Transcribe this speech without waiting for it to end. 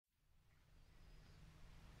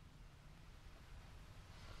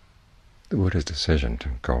the Buddha's decision to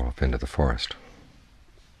go off into the forest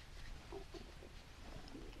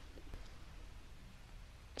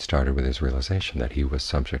started with his realization that he was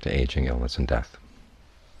subject to aging, illness, and death.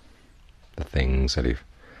 The things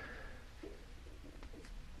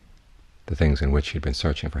in which he'd been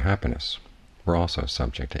searching for happiness were also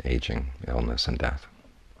subject to aging, illness, and death.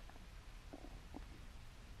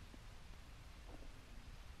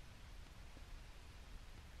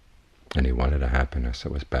 And he wanted a happiness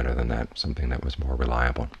that was better than that, something that was more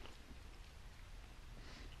reliable.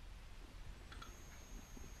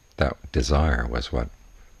 That desire was what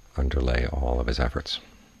underlay all of his efforts.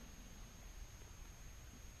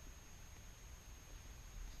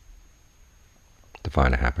 To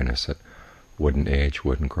find a happiness that wouldn't age,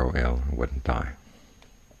 wouldn't grow ill, and wouldn't die.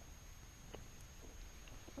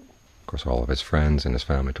 Of course, all of his friends and his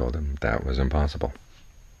family told him that was impossible.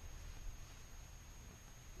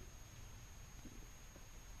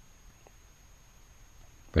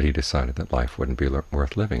 But he decided that life wouldn't be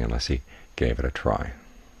worth living unless he gave it a try.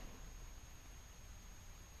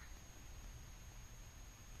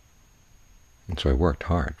 And so he worked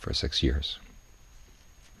hard for 6 years,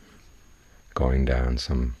 going down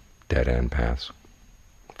some dead-end paths,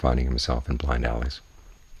 finding himself in blind alleys.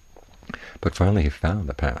 But finally he found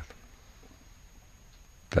the path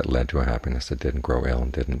that led to a happiness that didn't grow ill,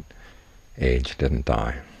 didn't age, didn't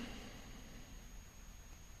die.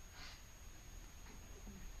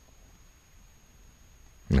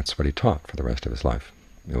 And that's what he taught for the rest of his life.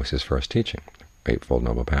 It was his first teaching, the Eightfold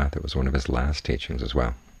Noble Path. It was one of his last teachings as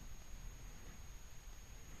well.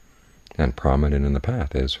 And prominent in the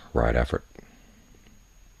path is right effort,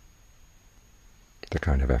 the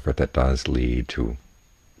kind of effort that does lead to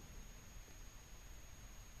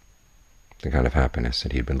the kind of happiness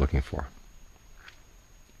that he'd been looking for.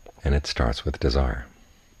 And it starts with desire.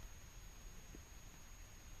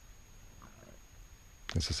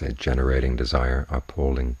 As I say, generating desire,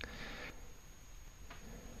 upholding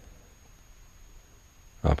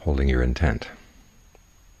your intent,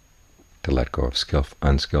 to let go of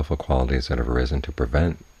unskillful qualities that have arisen, to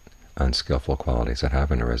prevent unskillful qualities that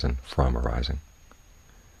haven't arisen from arising,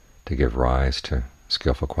 to give rise to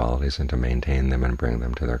skillful qualities and to maintain them and bring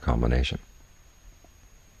them to their culmination.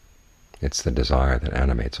 It's the desire that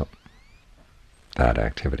animates that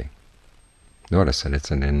activity. Notice that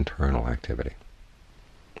it's an internal activity.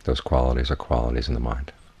 Those qualities are qualities in the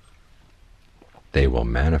mind. They will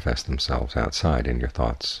manifest themselves outside in your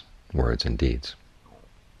thoughts, words, and deeds.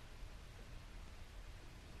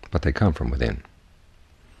 But they come from within.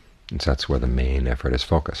 And so that's where the main effort is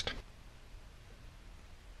focused.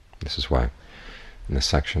 This is why in the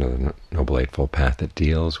section of the Noble Eightfold Path that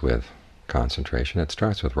deals with concentration, it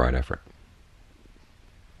starts with right effort.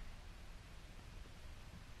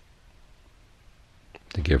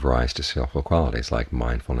 To give rise to skillful qualities like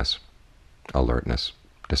mindfulness, alertness,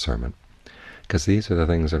 discernment, because these are the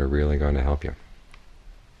things that are really going to help you.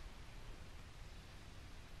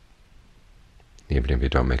 Even if you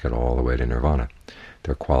don't make it all the way to nirvana,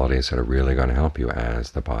 there are qualities that are really going to help you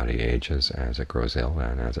as the body ages, as it grows ill,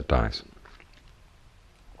 and as it dies.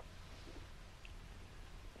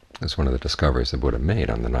 That's one of the discoveries the Buddha made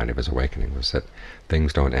on the night of his awakening, was that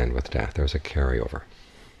things don't end with death. There's a carryover.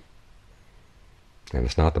 And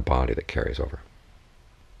it's not the body that carries over.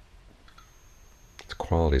 It's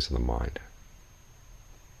qualities of the mind.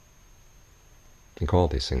 You call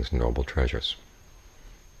these things noble treasures.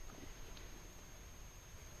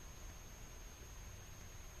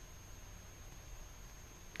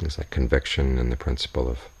 There's that conviction and the principle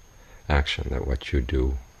of action, that what you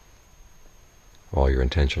do, all your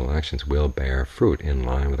intentional actions, will bear fruit in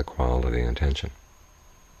line with the quality of the intention.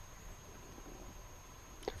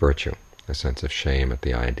 Virtue, a sense of shame at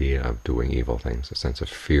the idea of doing evil things, a sense of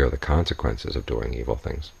fear of the consequences of doing evil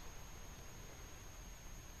things,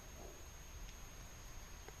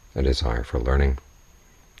 a desire for learning,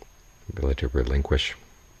 ability to relinquish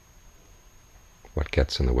what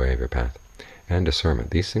gets in the way of your path, and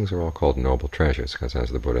discernment. These things are all called noble treasures because,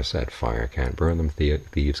 as the Buddha said, fire can't burn them,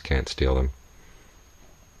 thieves can't steal them.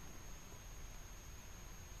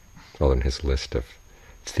 Well, in his list of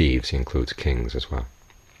thieves, he includes kings as well.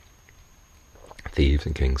 Thieves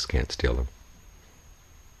and kings can't steal them.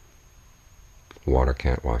 Water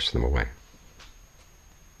can't wash them away.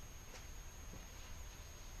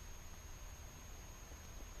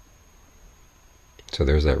 So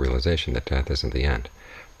there's that realization that death isn't the end.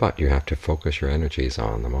 But you have to focus your energies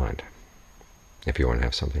on the mind if you want to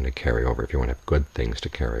have something to carry over, if you want to have good things to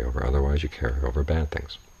carry over. Otherwise you carry over bad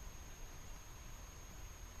things.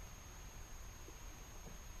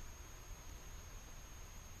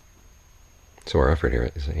 So our effort here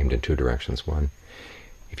is aimed in two directions. One,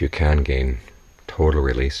 if you can gain total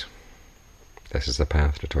release, this is the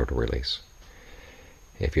path to total release.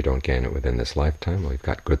 If you don't gain it within this lifetime, well, you've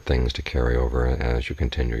got good things to carry over as you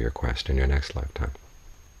continue your quest in your next lifetime.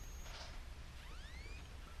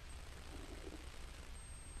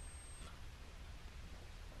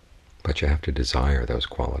 But you have to desire those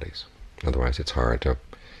qualities. Otherwise it's hard to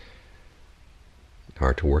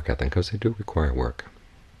work at them, because they do require work.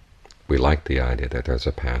 We like the idea that there's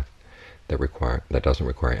a path that doesn't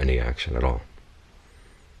require any action at all.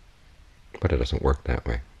 But it doesn't work that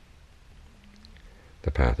way.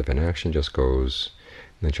 The path of inaction just goes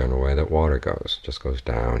in the general way that water goes, just goes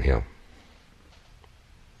downhill.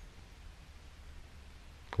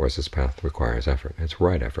 Whereas this path requires effort. It's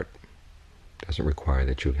right effort. It doesn't require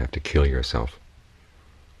that you have to kill yourself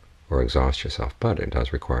or exhaust yourself, but it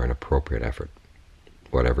does require an appropriate effort.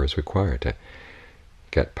 Whatever is required to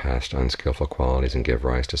get past unskillful qualities and give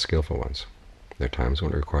rise to skillful ones. There are times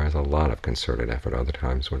when it requires a lot of concerted effort, other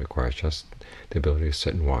times when it requires just the ability to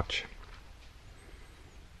sit and watch.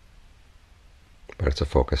 But it's a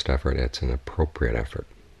focused effort, it's an appropriate effort,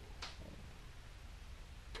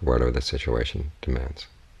 whatever the situation demands.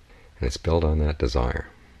 And it's built on that desire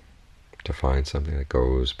to find something that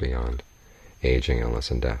goes beyond aging,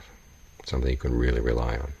 illness, and death, something you can really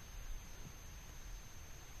rely on.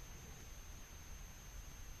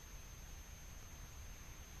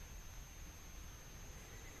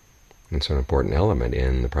 And so an important element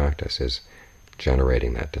in the practice is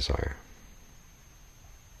generating that desire.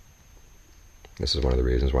 This is one of the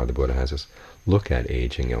reasons why the Buddha has us look at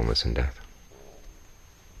aging, illness, and death,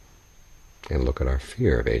 and look at our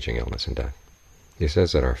fear of aging, illness, and death. He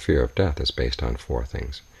says that our fear of death is based on four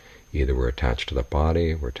things. Either we're attached to the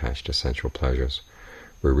body, we're attached to sensual pleasures,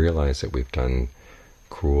 we realize that we've done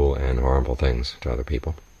cruel and harmful things to other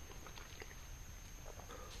people,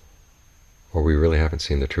 or we really haven't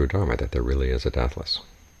seen the true Dharma, that there really is a deathless.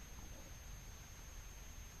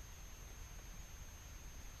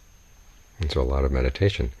 And so a lot of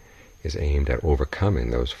meditation is aimed at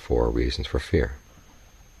overcoming those four reasons for fear.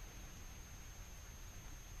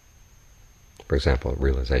 For example,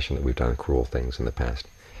 realization that we've done cruel things in the past.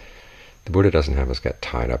 The Buddha doesn't have us get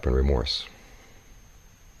tied up in remorse.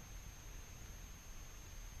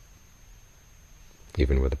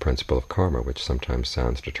 Even with the principle of karma, which sometimes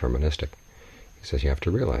sounds deterministic, he says you have to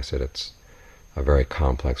realize that it's a very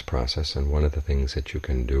complex process, and one of the things that you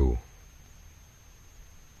can do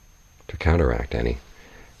to counteract any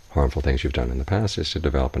harmful things you've done in the past is to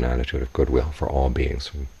develop an attitude of goodwill for all beings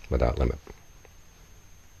without limit.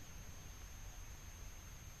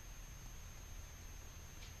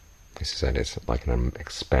 He said it's like an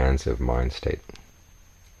expansive mind state.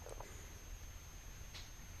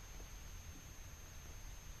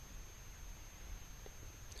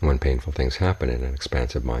 When painful things happen in an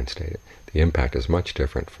expansive mind state, the impact is much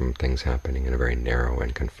different from things happening in a very narrow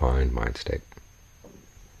and confined mind state.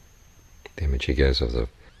 The image he gives of a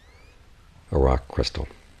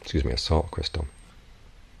salt crystal.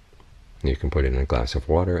 You can put it in a glass of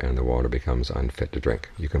water and the water becomes unfit to drink.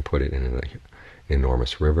 You can put it in an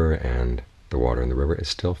enormous river and the water in the river is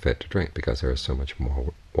still fit to drink because there is so much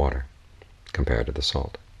more water compared to the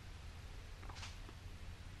salt.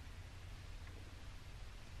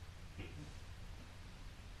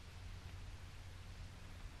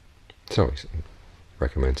 So he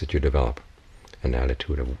recommends that you develop an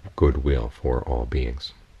attitude of goodwill for all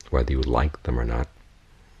beings, whether you like them or not.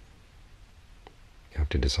 You have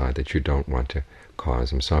to decide that you don't want to cause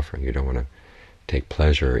them suffering. You don't want to take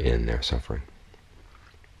pleasure in their suffering.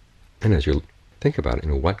 And as you think about it,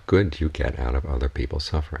 what good do you get out of other people's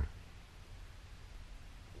suffering?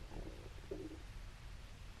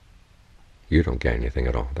 You don't get anything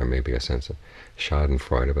at all. There may be a sense of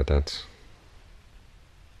schadenfreude, but that's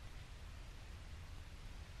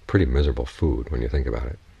pretty miserable food when you think about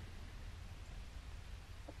it.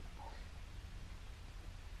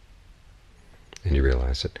 And you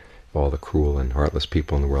realize that if all the cruel and heartless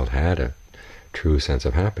people in the world had a true sense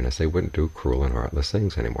of happiness, they wouldn't do cruel and heartless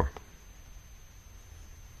things anymore.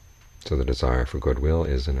 So the desire for goodwill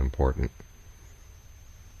is an important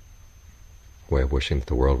way of wishing that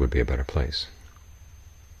the world would be a better place.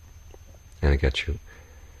 And it gets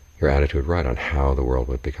your attitude right on how the world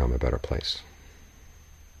would become a better place.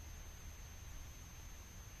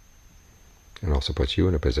 And also puts you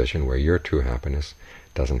in a position where your true happiness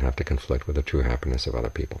doesn't have to conflict with the true happiness of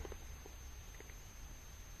other people.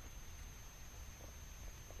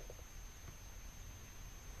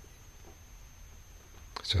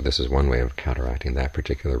 So this is one way of counteracting that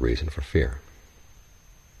particular reason for fear.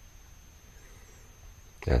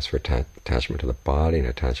 As for attachment to the body and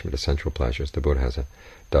attachment to sensual pleasures, the Buddha has a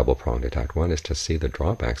double-pronged attack. One is to see the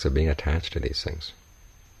drawbacks of being attached to these things.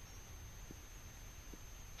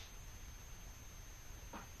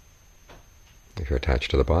 If you're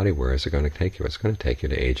attached to the body, where is it going to take you? It's going to take you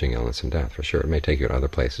to aging, illness, and death, for sure. It may take you to other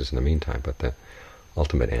places in the meantime, but the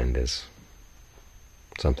ultimate end is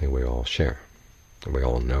something we all share, and we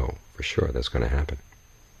all know for sure that's going to happen.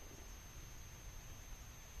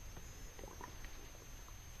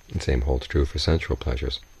 The same holds true for sensual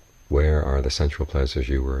pleasures. Where are the sensual pleasures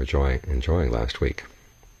you were enjoying last week?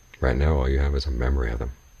 Right now all you have is a memory of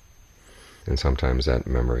them. And sometimes that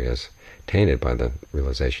memory is tainted by the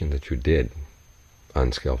realization that you did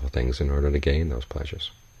unskillful things in order to gain those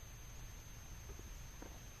pleasures.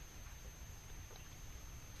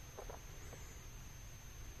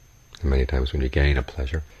 And many times when you gain a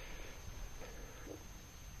pleasure,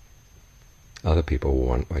 other people will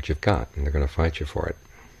want what you've got, and they're going to fight you for it.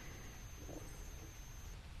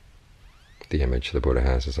 The image the Buddha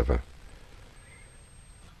has is of a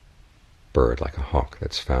bird, like a hawk,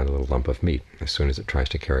 that's found a little lump of meat. As soon as it tries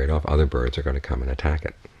to carry it off, other birds are going to come and attack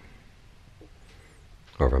it.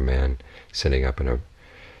 Or of a man sitting up in a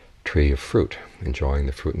tree of fruit, enjoying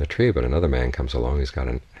the fruit in the tree, but another man comes along, he's got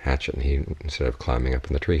a hatchet, and he, instead of climbing up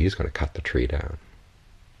in the tree, he's going to cut the tree down.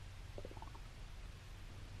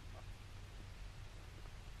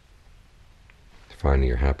 Finding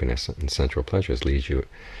your happiness in sensual pleasures leaves you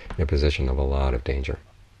in a position of a lot of danger.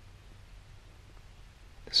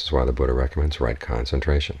 This is why the Buddha recommends right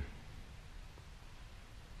concentration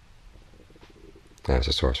as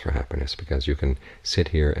a source for happiness, because you can sit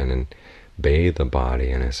here and bathe the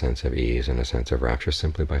body in a sense of ease and a sense of rapture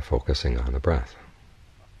simply by focusing on the breath.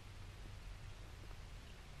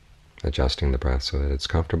 Adjusting the breath so that it's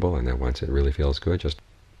comfortable, and then once it really feels good, just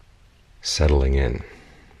settling in.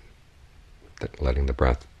 Letting the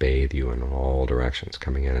breath bathe you in all directions,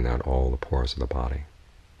 coming in and out all the pores of the body.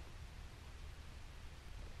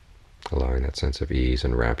 Allowing that sense of ease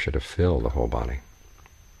and rapture to fill the whole body.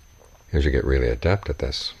 As you get really adept at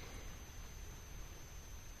this,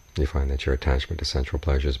 you find that your attachment to sensual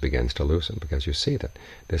pleasures begins to loosen, because you see that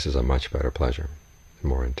this is a much better pleasure. It's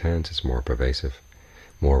more intense, it's more pervasive,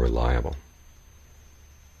 more reliable,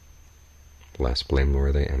 less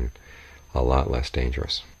blameworthy, and a lot less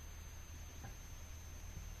dangerous.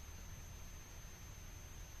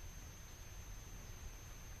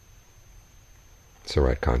 So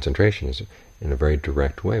right concentration is, in a very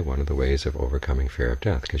direct way, one of the ways of overcoming fear of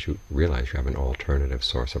death, because you realize you have an alternative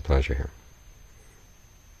source of pleasure here.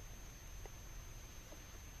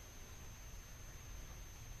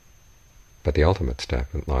 But the ultimate step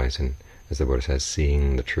lies in, as the Buddha says,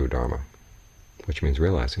 seeing the true Dhamma, which means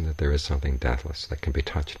realizing that there is something deathless that can be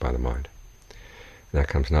touched by the mind. And that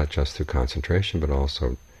comes not just through concentration, but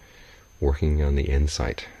also working on the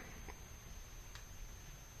insight,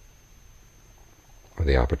 or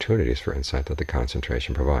the opportunities for insight that the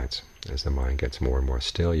concentration provides. As the mind gets more and more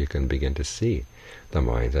still, you can begin to see the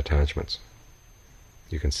mind's attachments.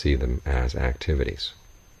 You can see them as activities,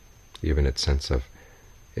 even its sense of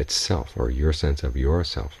itself, or your sense of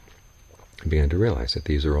yourself. You begin to realize that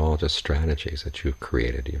these are all just strategies that you've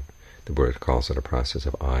created. The Buddha calls it a process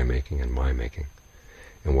of I-making and my-making.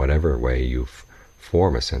 In whatever way you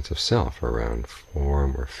form a sense of self around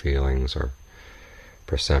form or feelings or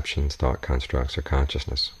perceptions, thought constructs, or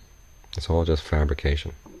consciousness, it's all just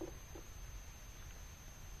fabrication.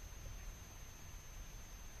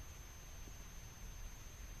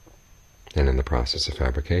 And in the process of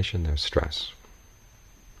fabrication, there's stress.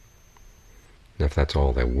 And if that's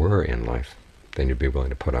all there were in life, then you'd be willing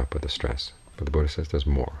to put up with the stress. But the Buddha says there's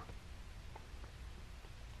more.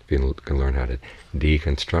 If you can learn how to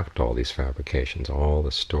deconstruct all these fabrications, all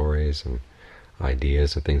the stories and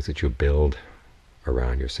ideas and things that you build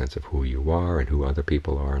around your sense of who you are and who other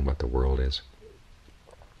people are and what the world is,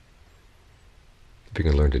 if you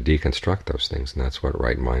can learn to deconstruct those things, and that's what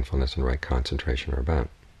right mindfulness and right concentration are about.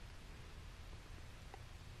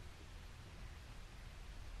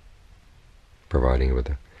 Providing you with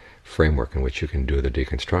a framework in which you can do the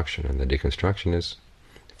deconstruction. And the deconstruction is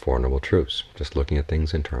Four Noble Truths, just looking at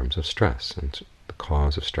things in terms of stress and the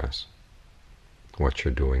cause of stress, what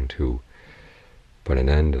you're doing to put an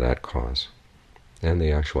end to that cause, and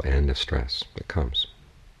the actual end of stress that comes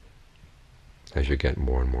as you get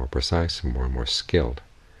more and more precise and more skilled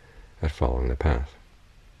at following the path.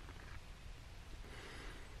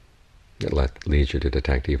 It leads you to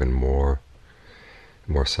detect even more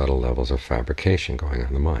subtle levels of fabrication going on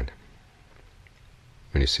in the mind.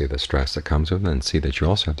 When you see the stress that comes with it, then see that you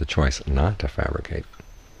also have the choice not to fabricate.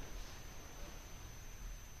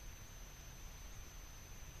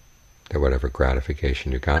 that whatever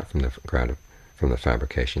gratification you got from the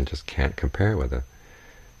fabrication just can't compare with the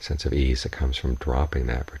sense of ease that comes from dropping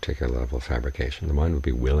that particular level of fabrication. The mind would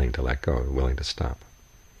be willing to let go, willing to stop.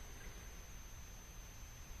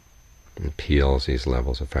 And peels these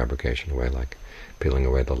levels of fabrication away, like peeling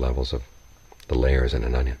away the levels of the layers in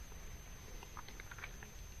an onion.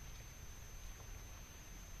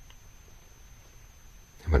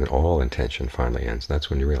 And when all intention finally ends, that's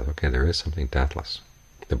when you realize, okay, there is something deathless.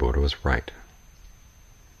 The Buddha was right.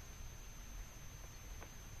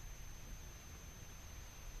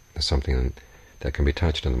 There's something that can be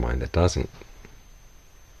touched in the mind that doesn't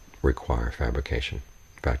require fabrication.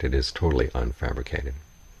 In fact, it is totally unfabricated.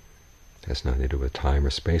 It has nothing to do with time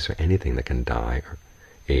or space or anything that can die or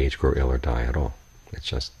age, grow ill, or die at all. It's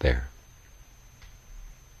just there.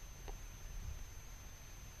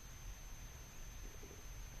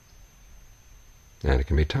 And it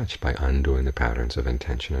can be touched by undoing the patterns of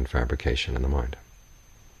intention and fabrication in the mind.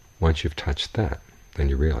 Once you've touched that, then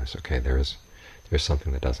you realize, okay, there's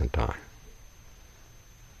something that doesn't die.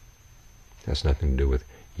 It has nothing to do with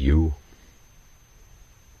you.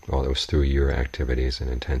 Well, it was through your activities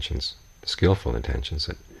and intentions, skillful intentions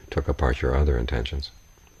that took apart your other intentions,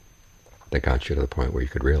 that got you to the point where you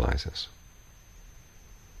could realize this.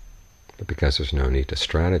 But because there's no need to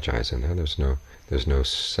strategize in there, there's no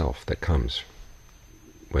self that comes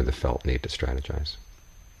with the felt need to strategize,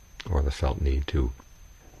 or the felt need to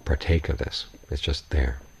partake of this. It's just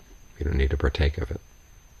there. You don't need to partake of it.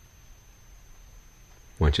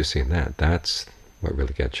 Once you see that, that's what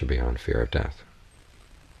really gets you beyond fear of death.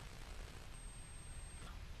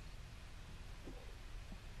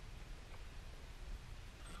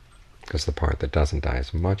 Because the part that doesn't die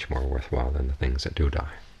is much more worthwhile than the things that do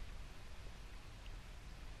die.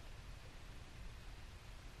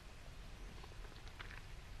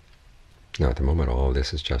 Now, at the moment, all of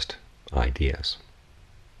this is just ideas,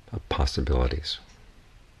 possibilities.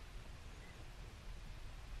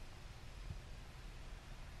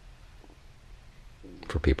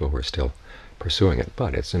 For people who are still pursuing it,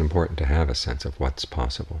 but it's important to have a sense of what's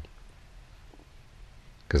possible,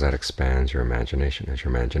 because that expands your imagination. As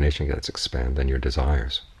your imagination gets expanded, then your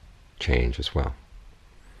desires change as well.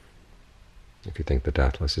 If you think the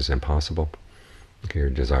deathless is impossible, okay, your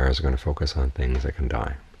desires are going to focus on things that can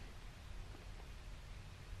die.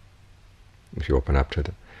 If you open up to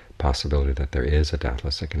the possibility that there is a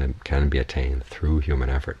deathless that can be attained through human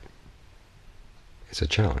effort, it's a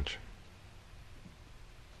challenge.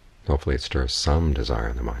 Hopefully it stirs some desire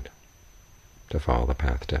in the mind to follow the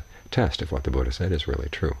path, to test if what the Buddha said is really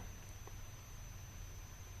true.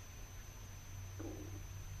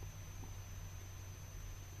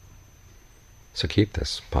 So keep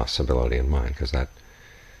this possibility in mind, because that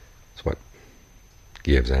is what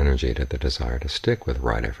gives energy to the desire to stick with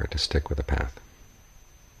right effort, to stick with the path.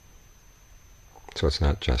 So it's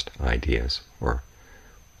not just ideas or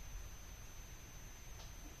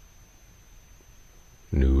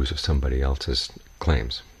news of somebody else's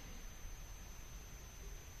claims.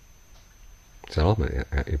 So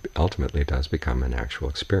it ultimately does become an actual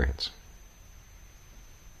experience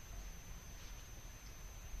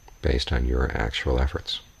based on your actual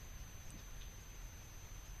efforts.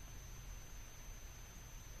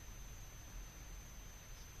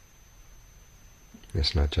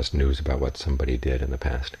 It's not just news about what somebody did in the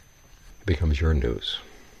past. It becomes your news.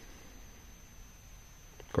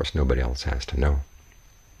 Of course, nobody else has to know.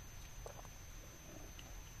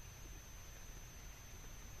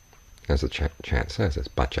 As the chant says, it's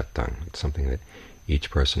bachatang. It's something that each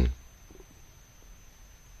person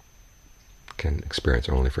can experience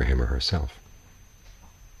only for him or herself.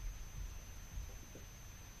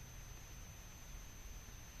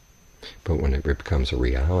 But when it becomes a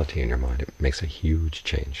reality in your mind, it makes a huge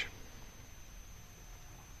change.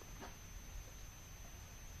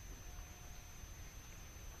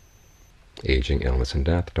 Aging, illness, and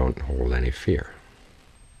death don't hold any fear.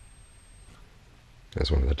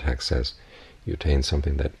 As one of the texts says, you attain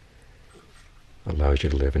something that allows you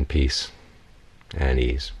to live in peace and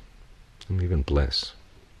ease, and even bliss,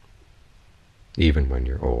 even when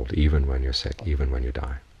you're old, even when you're sick, even when you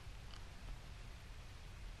die.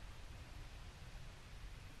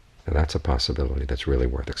 And that's a possibility that's really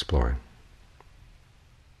worth exploring.